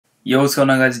Yo, what's going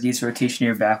on, guys? Adidas Rotation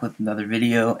here, back with another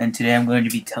video, and today I'm going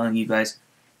to be telling you guys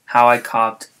how I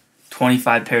copped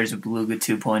 25 pairs of Beluga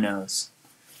 2.0's.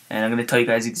 And I'm going to tell you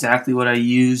guys exactly what I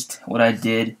used, what I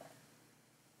did,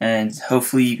 and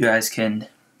hopefully you guys can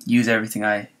use everything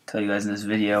I tell you guys in this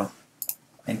video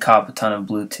and cop a ton of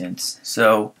blue tints.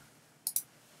 So,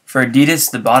 for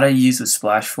Adidas, the bot I used was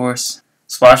Splash Force.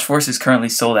 Splash Force is currently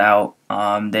sold out.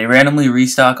 They randomly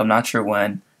restock, I'm not sure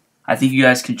when. I think you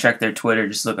guys can check their Twitter,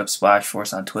 just look up Splash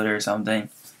Force on Twitter or something.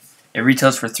 It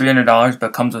retails for $300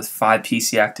 but comes with 5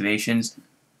 PC activations.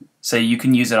 So you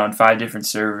can use it on 5 different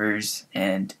servers,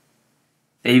 and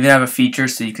they even have a feature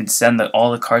so you can send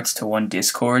all the carts to one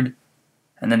Discord,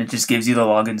 and then it just gives you the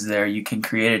logins there. You can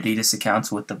create Adidas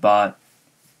accounts with the bot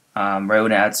right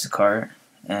when it adds to cart.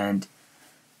 And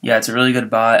yeah, it's a really good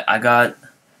bot. I got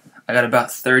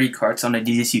about 30 carts on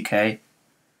Adidas UK.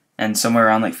 And somewhere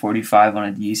around like 45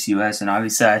 on Adidas US, and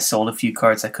obviously I sold a few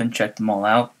carts. I couldn't check them all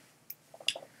out.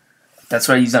 That's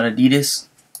what I used on Adidas.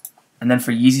 And then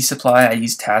for Yeezy supply, I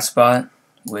used TaskBot,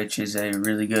 which is a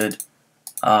really good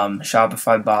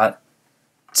Shopify bot.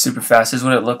 It's super fast is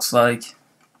what it looks like.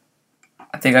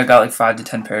 I think I got like 5 to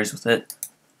 10 pairs with it.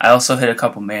 I also hit a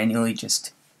couple manually,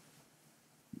 just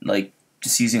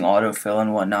using autofill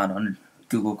and whatnot on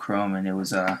Google Chrome, and it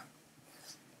was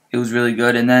really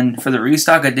good. And then for the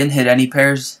restock, I didn't hit any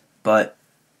pairs, but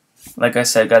like I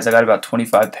said, guys, I got about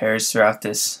 25 pairs throughout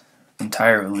this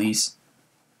entire release,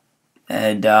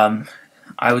 and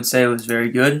I would say it was very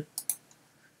good.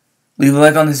 Leave a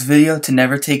like on this video to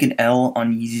never take an L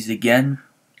on Yeezys again.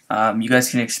 You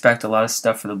guys can expect a lot of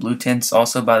stuff for the blue tints.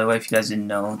 Also, by the way, if you guys didn't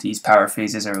know, these power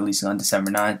phases are releasing on December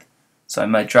 9th, so I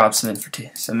might drop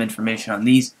some information on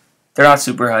these. They're not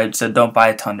super hyped, so don't buy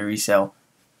a ton to resell.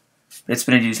 It's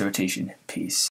been Adidas Rotation. Peace.